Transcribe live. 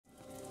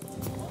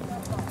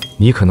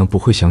你可能不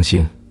会相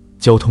信，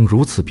交通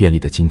如此便利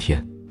的今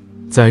天，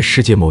在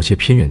世界某些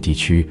偏远地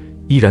区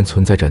依然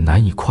存在着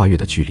难以跨越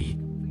的距离。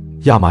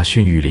亚马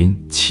逊雨林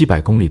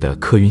700公里的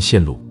客运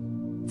线路，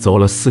走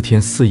了4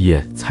天4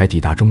夜才抵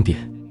达终点，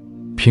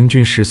平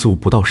均时速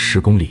不到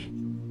10公里。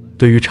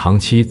对于长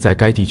期在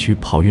该地区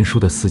跑运输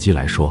的司机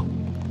来说，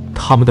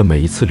他们的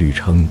每一次旅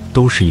程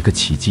都是一个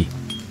奇迹。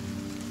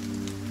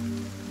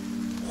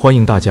欢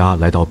迎大家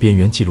来到边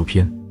缘纪录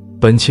片，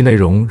本期内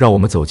容让我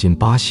们走进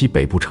巴西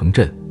北部城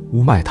镇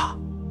乌迈塔。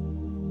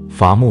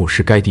伐木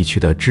是该地区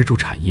的支柱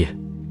产业，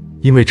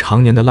因为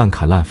常年的滥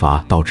砍滥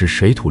伐导致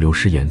水土流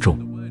失严重，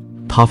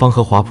塌方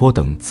和滑坡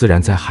等自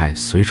然灾害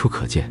随处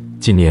可见。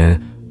近年，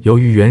由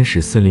于原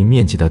始森林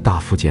面积的大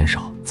幅减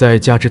少，再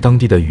加之当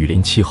地的雨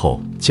林气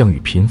候降雨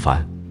频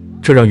繁，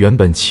这让原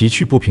本崎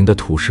岖不平的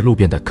土石路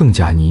变得更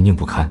加泥泞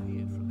不堪。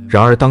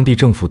然而，当地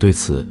政府对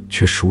此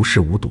却熟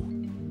视无睹。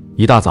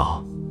一大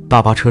早，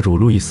大巴车主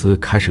路易斯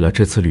开始了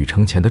这次旅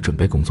程前的准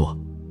备工作。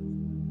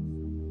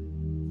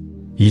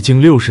已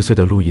经60岁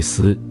的路易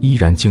斯依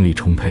然精力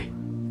充沛，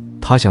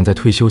他想在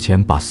退休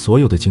前把所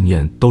有的经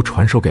验都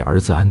传授给儿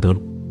子安德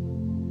鲁。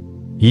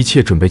一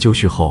切准备就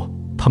绪后，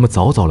他们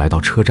早早来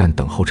到车站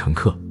等候乘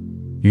客。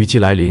雨季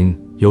来临，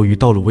由于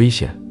道路危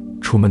险，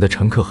出门的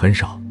乘客很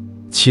少，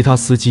其他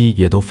司机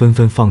也都纷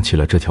纷放弃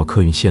了这条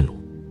客运线路。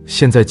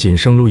现在仅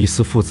剩路易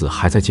斯父子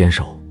还在坚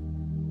守。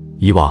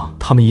以往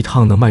他们一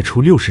趟能卖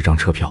出60张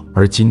车票，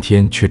而今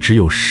天却只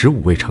有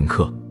15位乘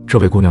客。这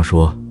位姑娘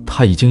说，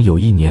她已经有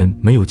1年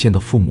没有见到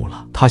父母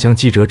了。她向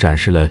记者展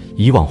示了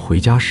以往回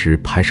家时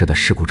拍摄的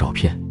事故照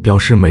片，表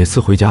示每次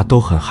回家都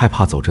很害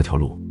怕走这条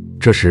路。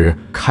这时，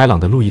开朗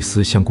的路易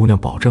斯向姑娘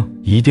保证，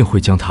一定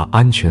会将她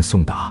安全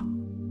送达。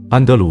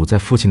安德鲁在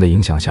父亲的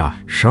影响下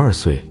，12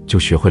岁就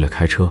学会了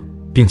开车，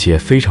并且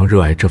非常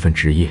热爱这份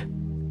职业。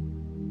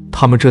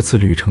他们这次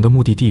旅程的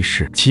目的地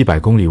是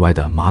700公里外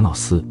的马瑙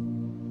斯，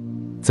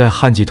在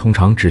旱季通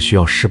常只需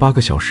要18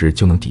个小时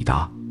就能抵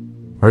达，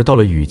而到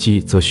了雨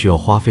季则需要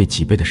花费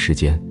几倍的时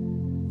间。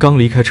刚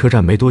离开车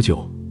站没多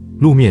久，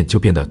路面就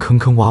变得坑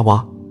坑洼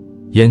洼。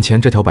眼前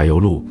这条柏油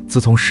路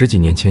自从10几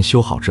年前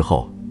修好之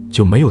后，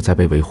就没有再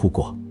被维护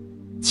过。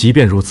即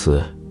便如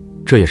此，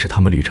这也是他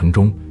们旅程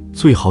中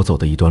最好走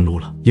的一段路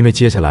了，因为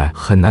接下来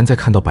很难再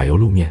看到柏油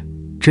路面，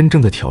真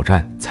正的挑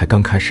战才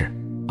刚开始。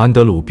安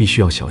德鲁必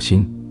须要小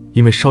心，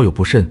因为稍有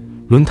不慎，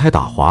轮胎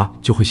打滑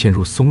就会陷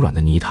入松软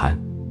的泥潭。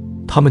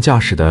他们驾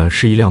驶的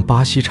是一辆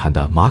巴西产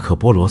的马可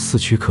波罗4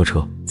驱客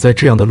车，在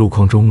这样的路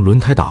况中，轮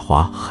胎打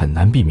滑很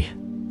难避免。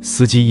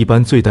司机一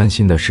般最担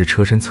心的是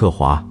车身侧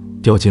滑，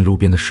掉进路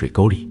边的水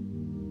沟里。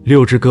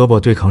6只胳膊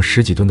对抗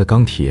10几吨的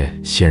钢铁，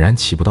显然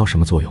起不到什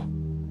么作用。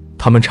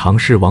他们尝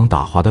试往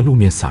打滑的路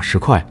面撒石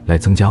块来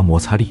增加摩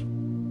擦力，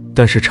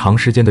但是长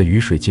时间的雨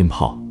水浸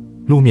泡，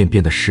路面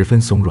变得十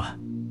分松软。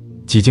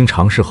几经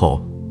尝试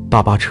后，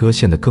大巴车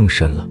陷得更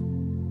深了。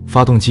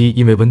发动机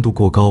因为温度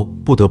过高，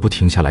不得不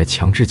停下来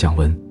强制降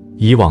温。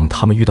以往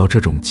他们遇到这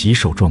种棘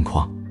手状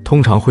况，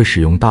通常会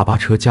使用大巴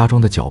车加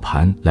装的绞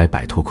盘来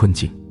摆脱困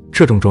境。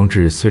这种装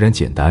置虽然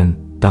简单，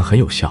但很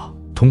有效，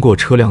通过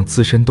车辆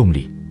自身动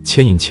力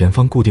牵引前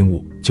方固定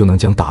物，就能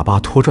将大巴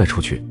拖拽出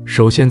去。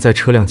首先在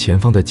车辆前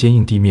方的坚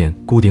硬地面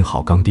固定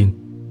好钢钉，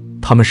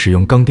他们使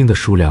用钢钉的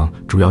数量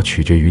主要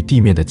取决于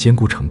地面的坚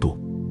固程度。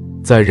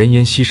在人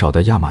烟稀少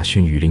的亚马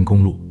逊雨林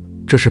公路，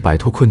这是摆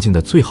脱困境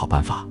的最好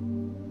办法。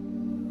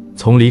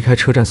从离开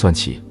车站算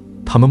起，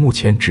他们目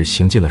前只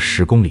行进了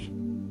10公里。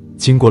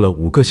经过了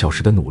5个小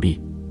时的努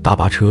力，大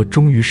巴车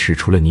终于驶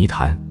出了泥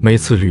潭。每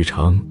次旅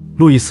程，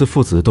路易斯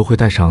父子都会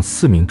带上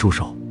4名助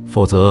手，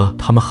否则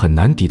他们很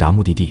难抵达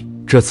目的地。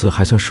这次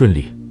还算顺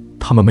利，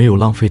他们没有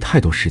浪费太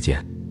多时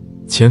间。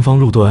前方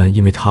路段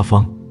因为塌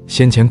方，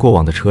先前过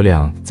往的车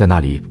辆在那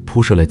里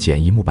铺设了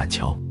简易木板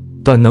桥，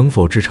但能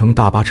否支撑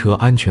大巴车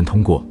安全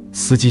通过，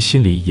司机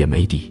心里也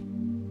没底。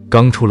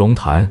刚出龙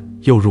潭，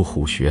又入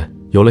虎穴，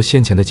有了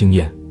先前的经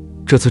验，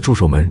这次助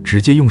手们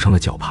直接用上了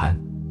绞盘，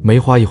没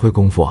花一会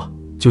功夫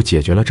就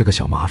解决了这个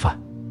小麻烦。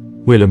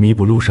为了弥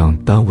补路上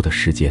耽误的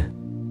时间，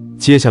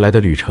接下来的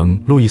旅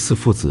程，路易斯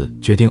父子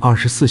决定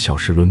24小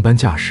时轮班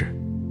驾驶。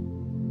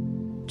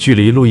距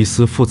离路易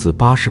斯父子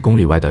80公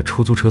里外的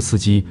出租车司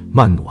机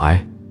曼努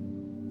埃，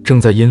正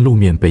在因路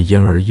面被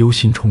淹而忧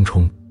心忡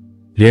忡。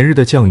连日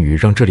的降雨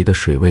让这里的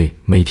水位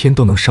每天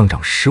都能上涨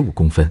15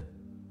公分，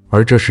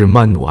而这是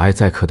曼努埃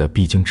载客的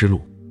必经之路。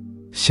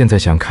现在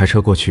想开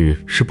车过去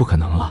是不可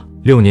能了。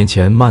6年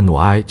前，曼努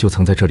埃就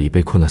曾在这里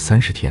被困了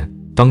30天，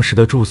当时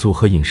的住宿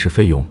和饮食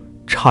费用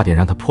差点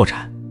让他破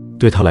产，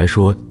对他来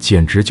说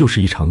简直就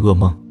是一场噩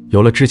梦。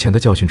有了之前的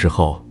教训之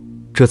后，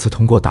这次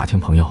通过打听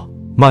朋友，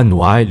曼努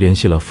埃联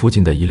系了附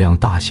近的一辆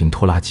大型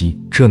拖拉机，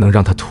这能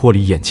让他脱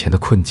离眼前的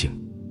困境。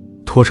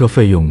拖车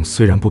费用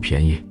虽然不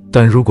便宜，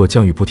但如果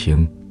降雨不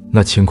停，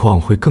那情况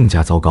会更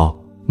加糟糕。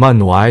曼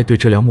努埃对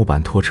这辆木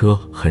板拖车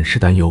很是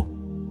担忧，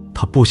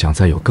他不想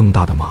再有更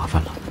大的麻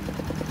烦了。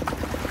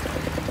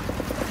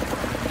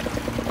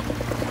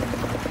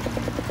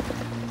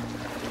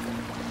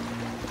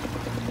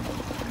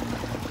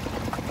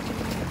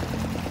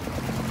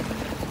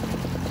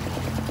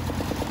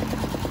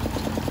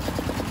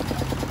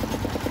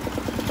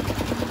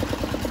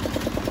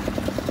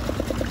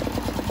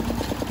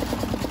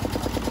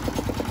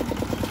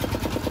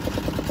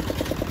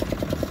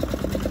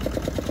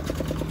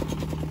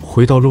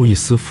回到路易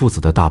斯父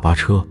子的大巴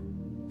车，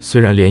虽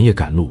然连夜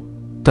赶路，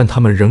但他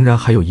们仍然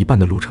还有一半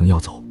的路程要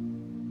走。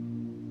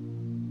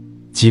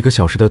几个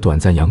小时的短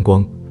暂阳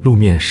光，路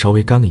面稍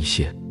微干了一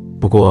些，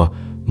不过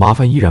麻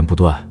烦依然不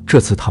断。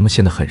这次他们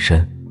陷得很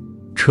深，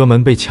车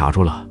门被卡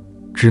住了，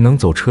只能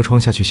走车窗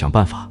下去想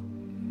办法。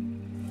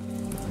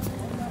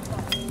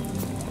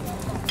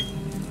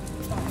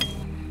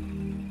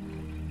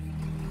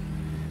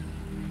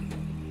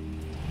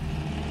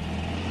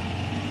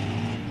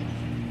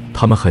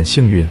他们很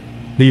幸运，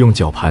利用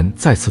绞盘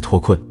再次脱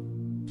困，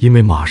因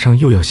为马上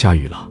又要下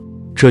雨了。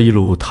这一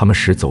路他们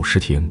时走时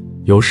停，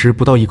有时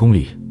不到1公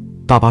里，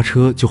大巴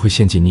车就会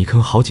陷进泥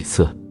坑好几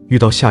次。遇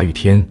到下雨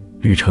天，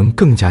旅程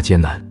更加艰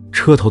难，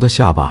车头的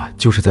下巴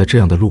就是在这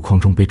样的路况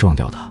中被撞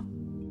掉的。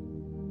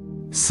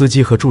司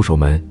机和助手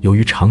们由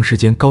于长时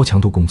间高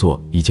强度工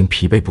作已经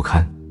疲惫不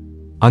堪。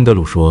安德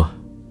鲁说，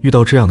遇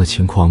到这样的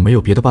情况没有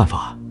别的办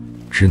法，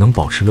只能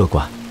保持乐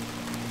观。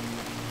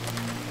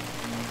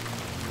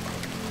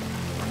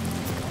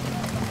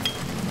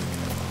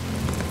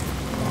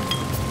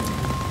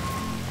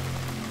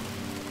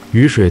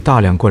雨水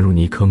大量灌入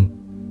泥坑，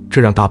这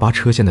让大巴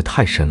车陷得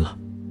太深了。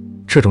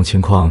这种情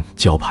况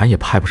绞盘也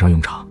派不上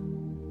用场。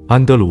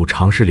安德鲁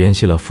尝试联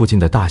系了附近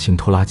的大型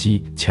拖拉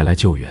机前来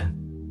救援，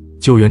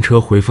救援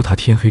车回复他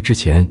天黑之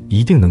前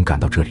一定能赶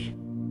到这里。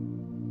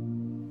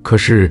可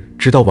是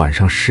直到晚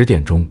上10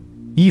点钟，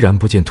依然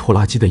不见拖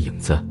拉机的影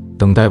子，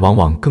等待往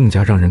往更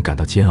加让人感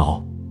到煎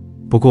熬。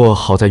不过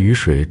好在雨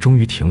水终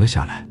于停了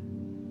下来，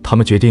他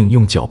们决定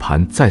用绞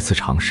盘再次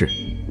尝试。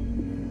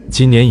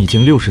今年已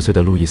经60岁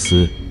的路易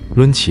斯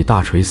抡起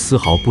大锤，丝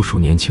毫不输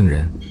年轻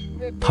人。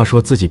他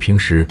说自己平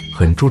时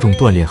很注重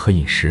锻炼和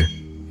饮食，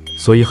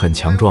所以很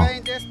强壮，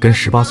跟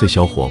18岁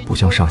小伙不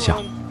相上下。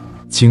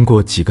经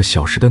过几个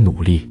小时的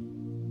努力，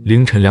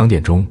凌晨2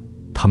点钟，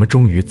他们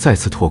终于再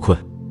次脱困。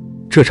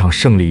这场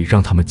胜利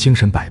让他们精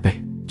神百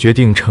倍，决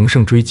定乘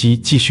胜追击，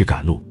继续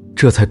赶路。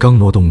这才刚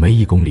挪动没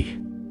1公里，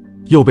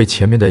又被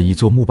前面的一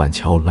座木板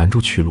桥拦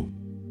住去路。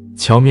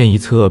桥面一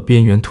侧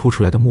边缘凸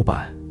出来的木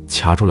板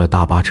卡住了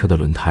大巴车的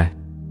轮胎，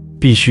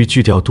必须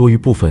锯掉多余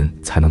部分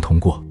才能通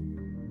过。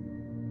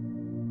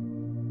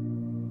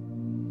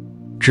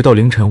直到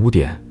凌晨5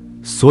点，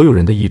所有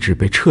人的意志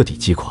被彻底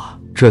击垮。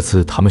这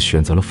次他们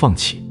选择了放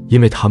弃，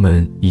因为他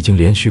们已经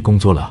连续工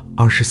作了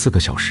24个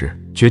小时，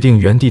决定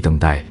原地等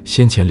待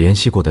先前联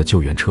系过的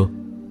救援车。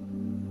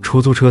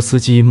出租车司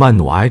机曼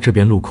努埃这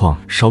边路况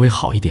稍微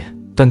好一点，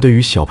但对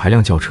于小排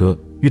量轿车，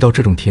遇到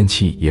这种天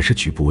气也是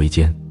举步维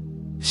艰。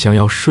想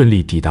要顺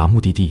利抵达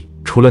目的地，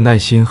除了耐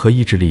心和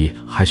意志力，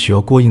还需要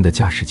过硬的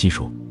驾驶技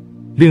术。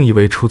另一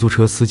位出租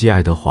车司机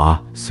爱德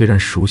华虽然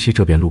熟悉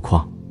这边路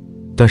况，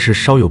但是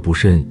稍有不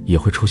慎也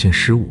会出现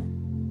失误，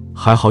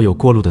还好有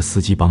过路的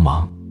司机帮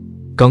忙。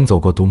刚走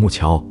过独木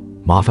桥，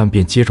麻烦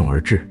便接踵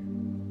而至。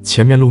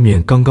前面路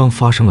面刚刚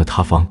发生了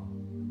塌方，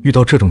遇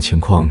到这种情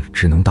况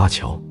只能搭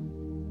桥。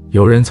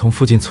有人从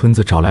附近村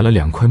子找来了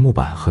2块木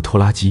板和拖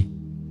拉机，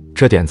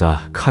这点子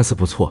看似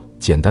不错，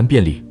简单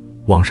便利，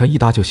往上一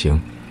搭就行。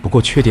不过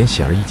缺点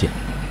显而易见，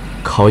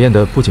考验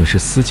的不仅是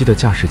司机的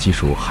驾驶技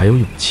术，还有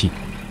勇气。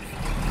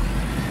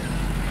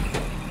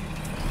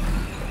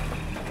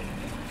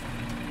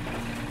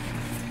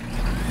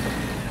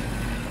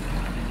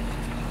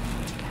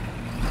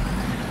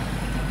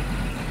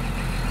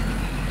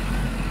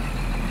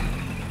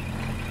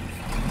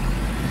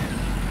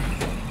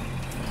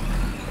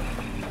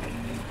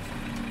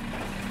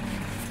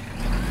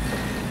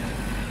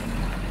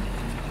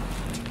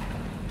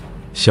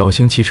小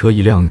型汽车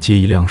一辆接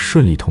一辆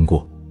顺利通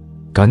过，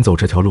赶走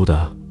这条路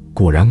的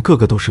果然个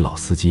个都是老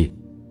司机，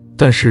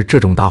但是这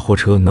种大货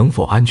车能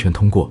否安全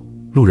通过，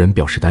路人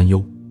表示担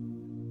忧。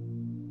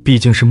毕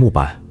竟是木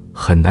板，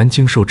很难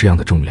经受这样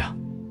的重量，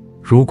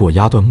如果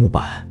压断木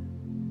板，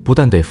不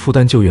但得负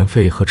担救援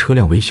费和车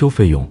辆维修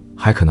费用，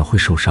还可能会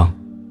受伤。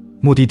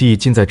目的地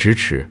近在咫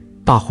尺，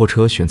大货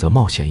车选择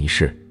冒险一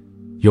试，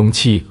勇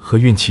气和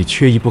运气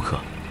缺一不可。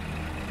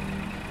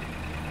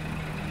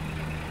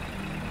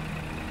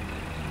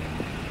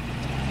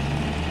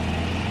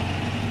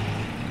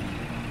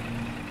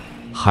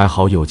还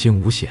好有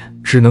惊无险，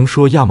只能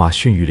说亚马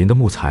逊雨林的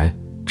木材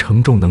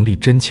承重能力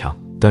真强。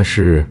但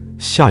是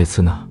下一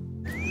次呢？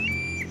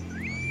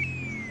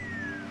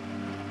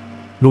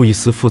路易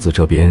斯父子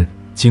这边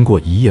经过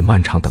一夜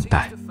漫长等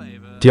待，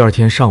第二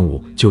天上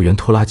午，救援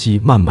拖拉机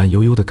慢慢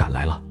悠悠地赶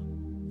来了。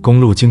公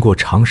路经过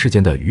长时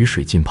间的雨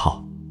水浸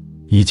泡，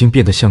已经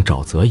变得像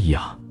沼泽一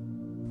样，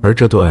而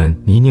这段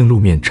泥泞路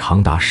面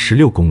长达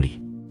16公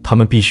里，他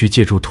们必须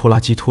借助拖拉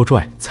机拖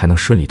拽才能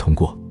顺利通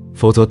过，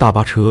否则大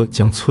巴车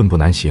将寸步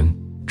难行。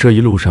这一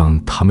路上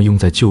他们用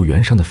在救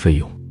援上的费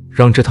用，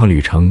让这趟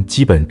旅程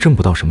基本挣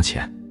不到什么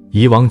钱。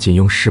以往仅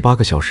用18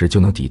个小时就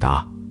能抵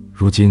达，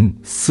如今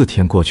4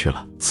天过去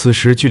了，此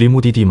时距离目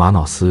的地马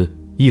瑙斯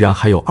依然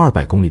还有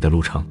200公里的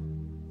路程。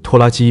拖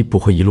拉机不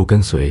会一路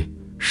跟随，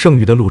剩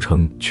余的路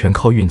程全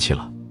靠运气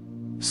了。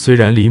虽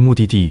然离目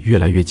的地越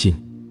来越近，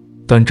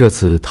但这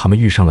次他们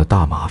遇上了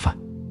大麻烦，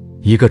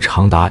一个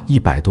长达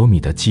100多米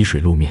的积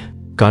水路面，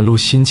赶路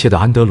心切的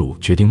安德鲁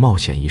决定冒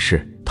险一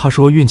试。他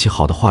说运气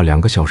好的话2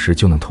个小时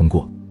就能通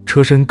过。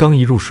车身刚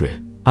一入水，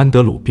安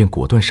德鲁便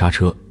果断刹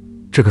车。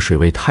这个水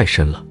位太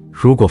深了，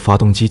如果发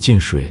动机进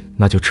水，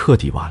那就彻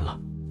底完了。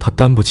他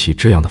担不起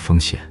这样的风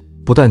险，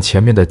不但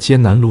前面的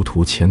艰难路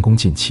途前功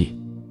尽弃，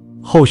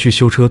后续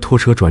修车、拖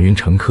车、转运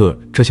乘客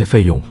这些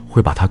费用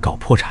会把他搞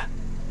破产。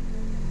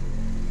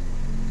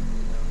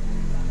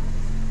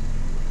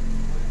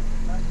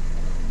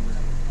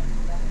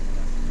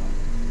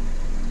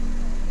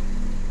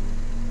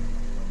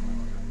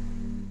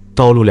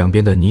道路两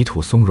边的泥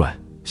土松软，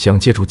想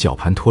借助绞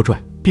盘拖拽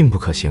并不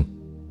可行。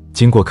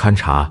经过勘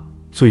察，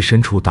最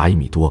深处达1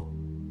米多，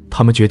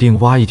他们决定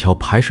挖一条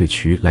排水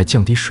渠来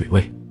降低水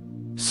位。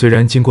虽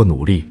然经过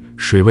努力，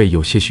水位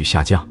有些许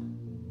下降，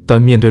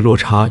但面对落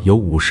差有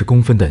50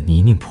公分的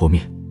泥泞坡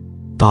面，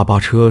大巴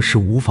车是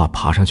无法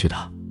爬上去的。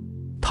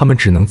他们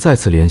只能再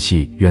次联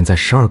系远在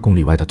12公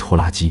里外的拖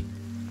拉机。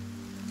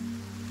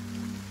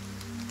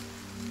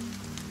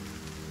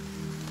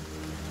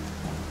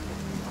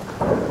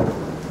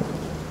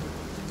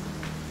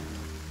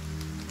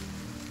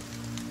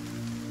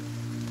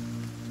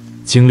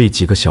经历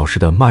几个小时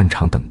的漫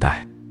长等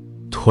待，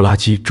拖拉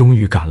机终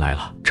于赶来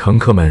了。乘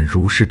客们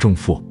如释重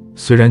负，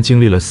虽然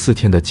经历了4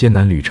天的艰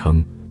难旅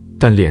程，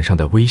但脸上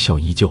的微笑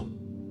依旧。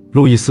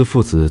路易斯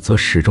父子则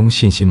始终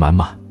信心满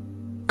满。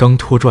刚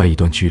拖拽一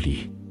段距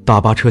离，大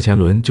巴车前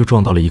轮就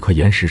撞到了一块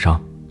岩石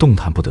上，动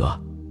弹不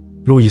得。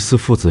路易斯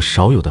父子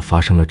少有的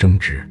发生了争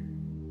执。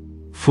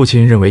父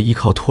亲认为依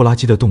靠拖拉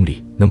机的动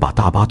力能把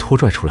大巴拖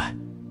拽出来，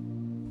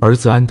儿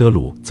子安德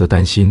鲁则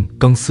担心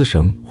钢丝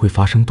绳会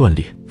发生断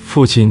裂，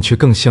父亲却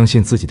更相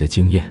信自己的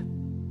经验。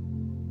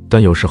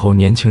但有时候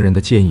年轻人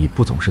的建议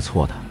不总是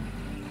错的。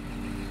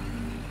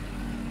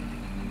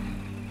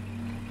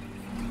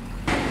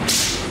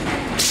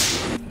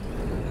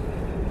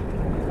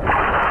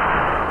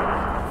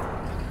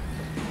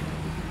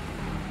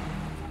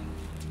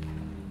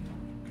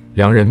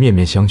两人面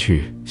面相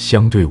觑，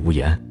相对无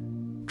言。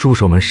助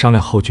手们商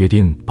量后决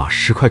定把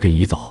石块给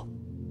移走。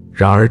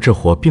然而这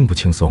活并不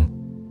轻松，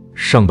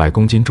上百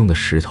公斤重的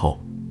石头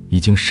已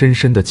经深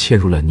深地嵌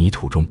入了泥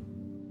土中。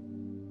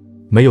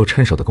没有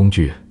趁手的工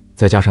具，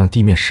再加上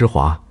地面湿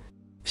滑，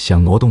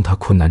想挪动它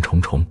困难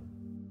重重。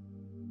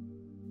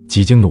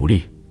几经努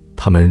力，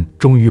他们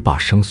终于把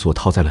绳索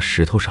套在了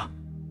石头上。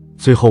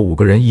最后5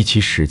个人一起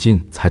使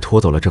劲，才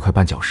拖走了这块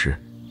绊脚石。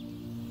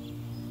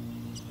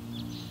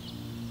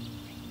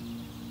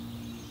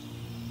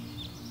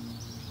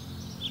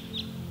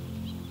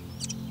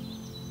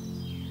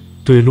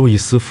对路易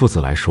斯父子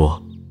来说，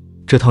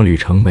这趟旅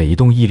程每一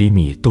动1厘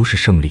米都是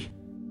胜利。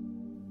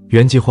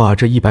原计划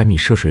这100米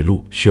涉水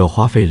路需要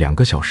花费2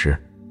个小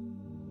时，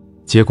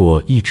结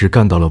果一直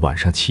干到了晚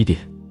上7点。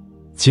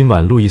今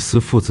晚路易斯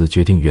父子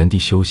决定原地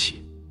休息，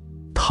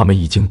他们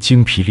已经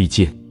精疲力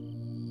尽。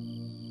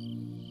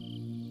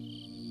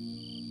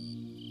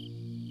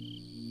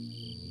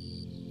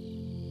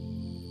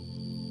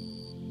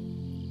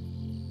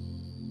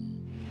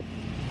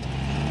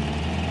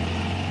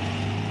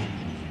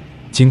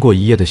经过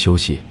一夜的休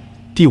息，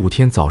第5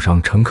天早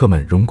上，乘客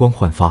们容光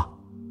焕发。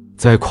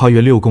在跨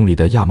越6公里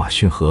的亚马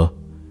逊河，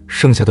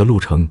剩下的路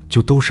程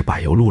就都是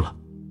柏油路了。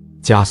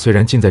家虽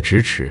然近在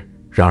咫尺，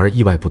然而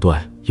意外不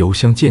断，油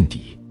箱见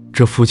底。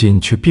这附近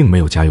却并没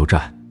有加油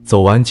站。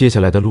走完接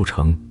下来的路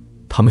程，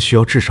他们需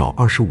要至少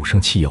25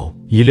升汽油。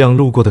一辆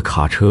路过的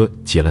卡车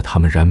解了他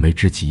们燃眉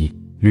之急。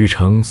旅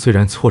程虽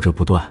然挫折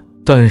不断，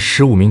但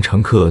15名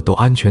乘客都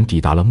安全抵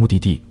达了目的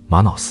地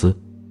马瑙斯。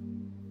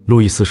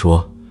路易斯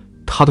说，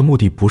他的目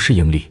的不是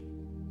盈利，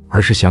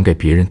而是想给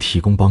别人提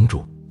供帮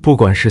助。不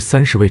管是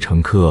30位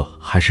乘客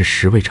还是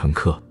10位乘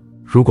客，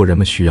如果人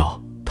们需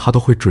要，他都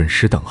会准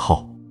时等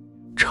候。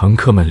乘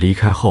客们离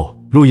开后，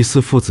路易斯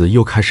父子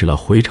又开始了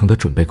回程的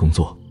准备工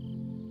作。